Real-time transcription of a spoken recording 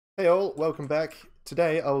Hey all, welcome back.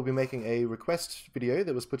 Today I will be making a request video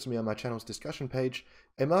that was put to me on my channel's discussion page.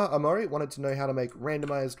 Ammar Ammory wanted to know how to make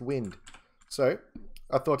randomized wind. So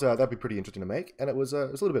I thought that'd be pretty interesting to make, and it was a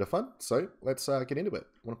little bit of fun, so let's get into it.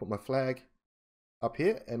 I want to put my flag up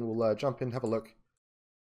here and we'll jump in, have a look.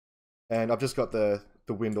 And I've just got the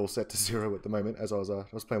wind all set to 0 at the moment, as I was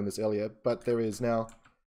playing with this earlier, but there is now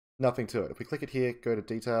nothing to it. If we click it here, go to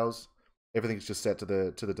details, everything's just set to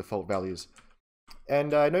the default values.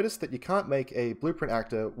 And I noticed that you can't make a blueprint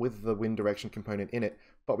actor with the wind direction component in it,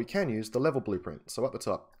 but we can use the level blueprint. So at the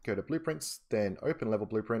top, go to blueprints, then open level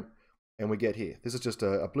blueprint, and we get here. This is just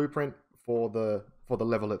a blueprint for the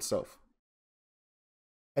level itself.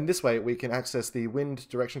 And this way we can access the wind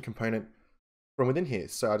direction component from within here.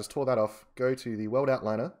 So I just tore that off, go to the world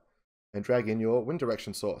outliner, and drag in your wind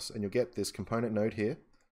direction source, and you'll get this component node here,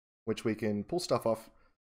 which we can pull stuff off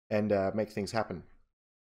and make things happen.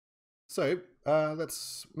 So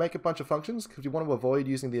let's make a bunch of functions because we want to avoid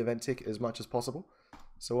using the event tick as much as possible.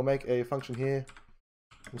 So we'll make a function here.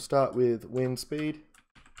 We'll start with wind speed,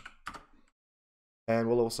 and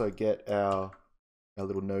we'll also get our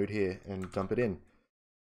little node here and dump it in.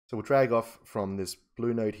 So we'll drag off from this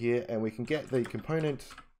blue node here, and we can get the component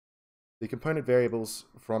variables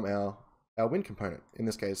from our wind component. In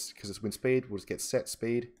this case, because it's wind speed, we'll just get set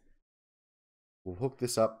speed. We'll hook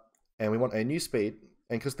this up, and we want a new speed.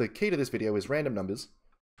 And because the key to this video is random numbers,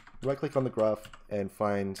 right click on the graph and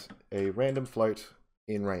find a random float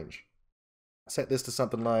in range. Set this to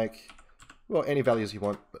something like, well, any values you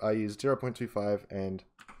want. I use 0.25 and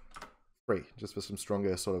 3, just for some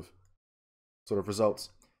stronger sort of results.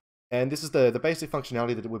 And this is the basic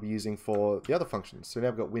functionality that we'll be using for the other functions. So now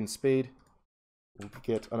we've got wind speed. We'll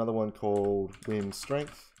get another one called wind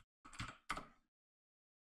strength.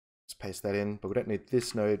 Just paste that in, but we don't need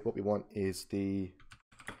this node. What we want is the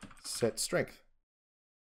set strength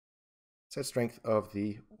of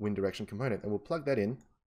the wind direction component, and we'll plug that in.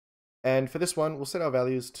 And for this one, we'll set our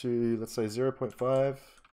values to, let's say, 0.5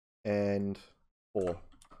 and 4. All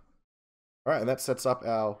right, and that sets up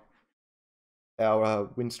our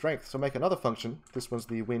wind strength. So make another function. This one's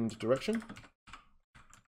the wind direction,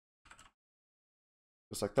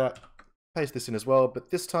 just like that. Paste this in as well,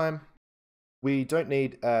 but this time we don't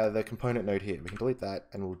need the component node here. We can delete that,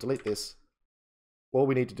 and we'll delete this. All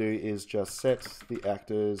we need to do is just set the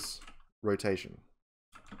actor's rotation.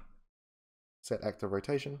 Set actor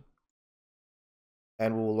rotation.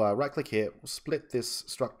 And we'll right click here, we'll split this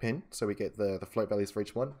struct pin so we get the float values for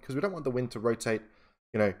each one, because we don't want the wind to rotate,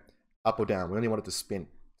 up or down. We only want it to spin,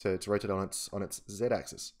 to rotate on its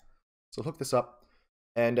z-axis. So we'll hook this up.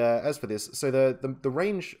 And as for this, so the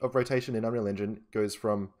range of rotation in Unreal Engine goes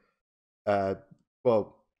from,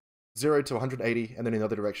 0 to 180, and then in the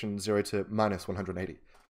other direction, 0 to minus 180.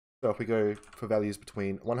 So if we go for values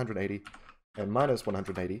between 180 and minus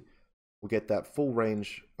 180, we'll get that full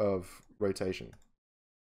range of rotation.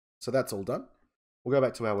 So that's all done. We'll go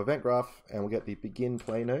back to our event graph, and we'll get the begin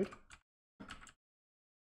play node.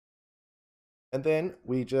 And then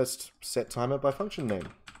we just set timer by function name.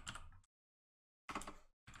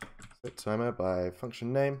 Set timer by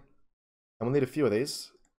function name. And we'll need a few of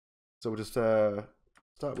these. So we'll just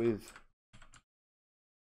start with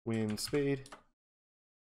wind speed.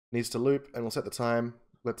 Needs to loop, and we'll set the time.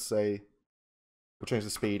 Let's say we'll change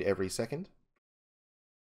the speed every second.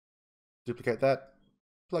 Duplicate that,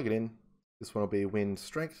 plug it in. This one will be wind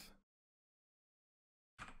strength.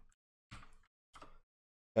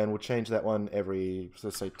 And we'll change that one every,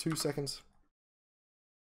 let's say, 2 seconds.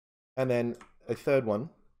 And then a third one,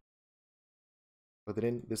 plug it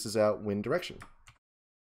in. This is our wind direction,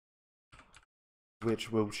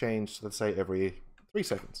 which will change, let's say, every 3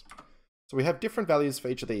 seconds. So we have different values for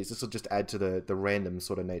each of these. This will just add to the random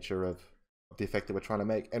sort of nature of the effect that we're trying to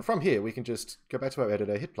make. And from here, we can just go back to our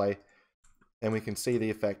editor, hit play, and we can see the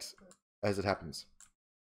effect as it happens,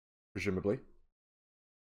 presumably.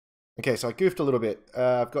 Okay, so I goofed a little bit.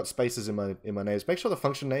 I've got spaces in my names. Make sure the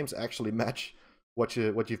function names actually match what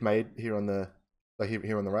you've made here on the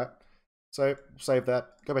here on the right. So save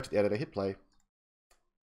that. Go back to the editor, hit play.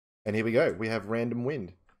 And here we go. We have random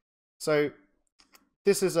wind. So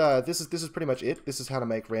this is pretty much it. This is how to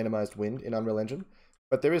make randomized wind in Unreal Engine.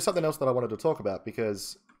 But there is something else that I wanted to talk about,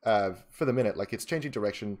 because for the minute, like, it's changing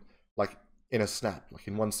direction like in a snap, like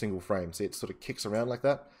in one single frame. So it sort of kicks around like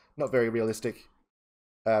that. Not very realistic.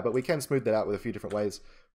 But we can smooth that out with a few different ways.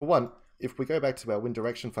 For one, if we go back to our wind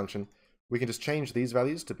direction function, we can just change these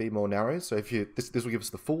values to be more narrow. So if this will give us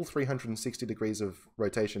the full 360 degrees of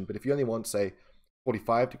rotation. But if you only want, say,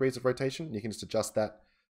 45 degrees of rotation, you can just adjust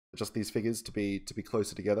these figures to be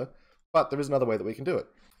closer together. But there is another way that we can do it.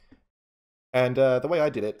 And the way I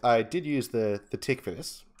did it, I did use the tick for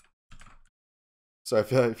this. So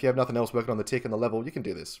if you have nothing else working on the tick and the level, you can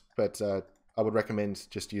do this. But I would recommend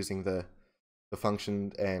just using the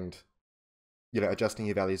function and, you know, adjusting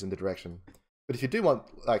your values in the direction. But if you do want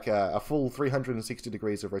like a full 360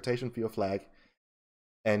 degrees of rotation for your flag,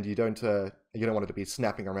 and you don't want it to be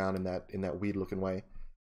snapping around in that weird looking way,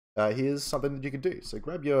 here's something that you could do. So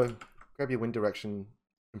grab your wind direction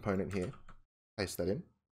component here, paste that in.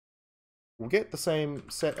 We'll get the same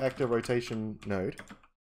set actor rotation node.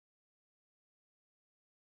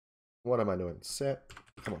 What am I doing?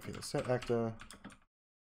 Come up here, set actor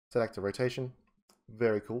rotation.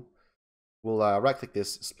 Very cool. We'll right click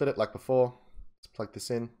this, split it like before. Let's plug this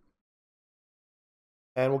in.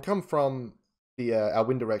 And we'll come from the our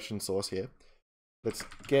wind direction source here. Let's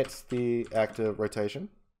get the actor rotation.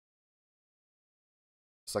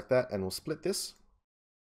 Just like that, and we'll split this.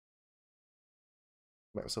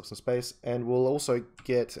 Make ourselves some space, and we'll also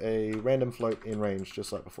get a random float in range,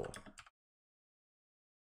 just like before.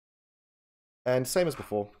 And same as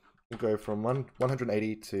before, we'll go from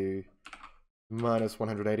 180 to minus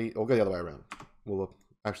 180, or go the other way around. We'll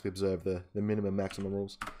actually observe the minimum maximum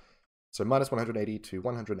rules. So minus 180 to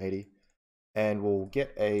 180, and we'll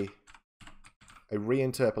get a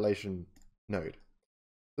reinterpolation node.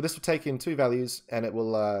 So this will take in two values, and it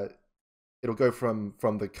will it'll go from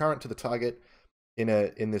the current to the target in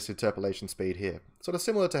this interpolation speed here. Sort of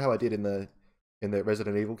similar to how I did in the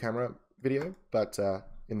Resident Evil camera video, but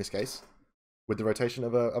in this case, with the rotation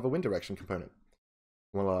of a wind direction component.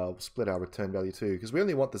 We'll split our return value too, because we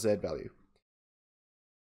only want the Z value.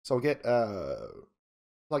 So we'll get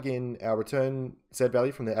plug in our return Z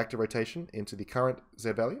value from the active rotation into the current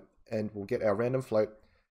Z value, and we'll get our random float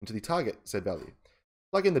into the target Z value.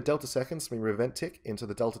 Plug in the delta seconds from your event tick into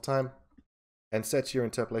the delta time, and set your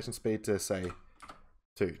interpolation speed to say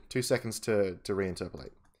 2 seconds to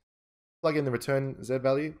reinterpolate. Plug in the return Z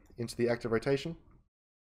value into the active rotation,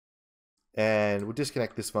 and we'll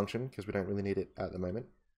disconnect this function because we don't really need it at the moment.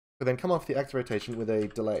 But then come off the active rotation with a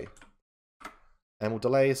delay, and we'll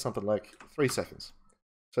delay something like 3 seconds,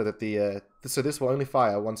 so that so this will only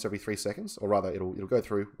fire once every 3 seconds, or rather, it'll go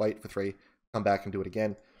through, wait for 3, come back and do it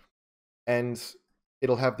again, and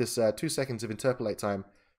it'll have this 2 seconds of interpolate time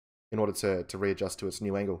in order to readjust to its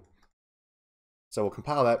new angle. So we'll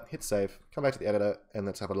compile that, hit save, come back to the editor, and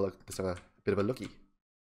let's have a look. Let's have a bit of a looky.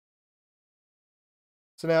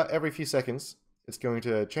 So now every few seconds, it's going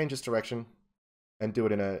to change its direction and do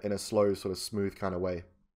it in a slow, sort of smooth kind of way.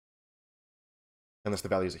 Unless the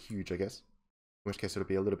values are huge, I guess. In which case it'll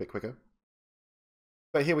be a little bit quicker.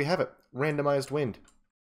 But here we have it, randomized wind.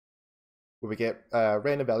 Where we get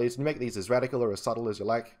random values, and you make these as radical or as subtle as you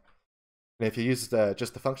like. And if you use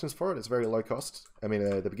just the functions for it, it's very low cost. I mean,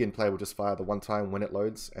 the begin player will just fire the one time when it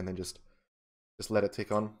loads, and then just let it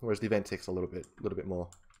tick on. Whereas the event tick's a little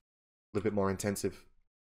bit more intensive.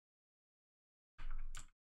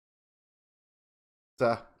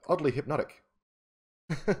 It's oddly hypnotic.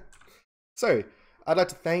 So I'd like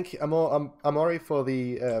to thank Ammar Ammory for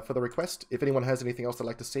the request. If anyone has anything else they'd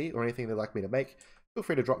like to see or anything they'd like me to make, feel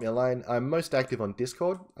free to drop me a line. I'm most active on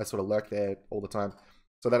Discord. I sort of lurk there all the time.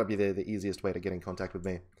 So that'll be the easiest way to get in contact with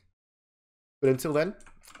me. But until then,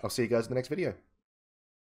 I'll see you guys in the next video.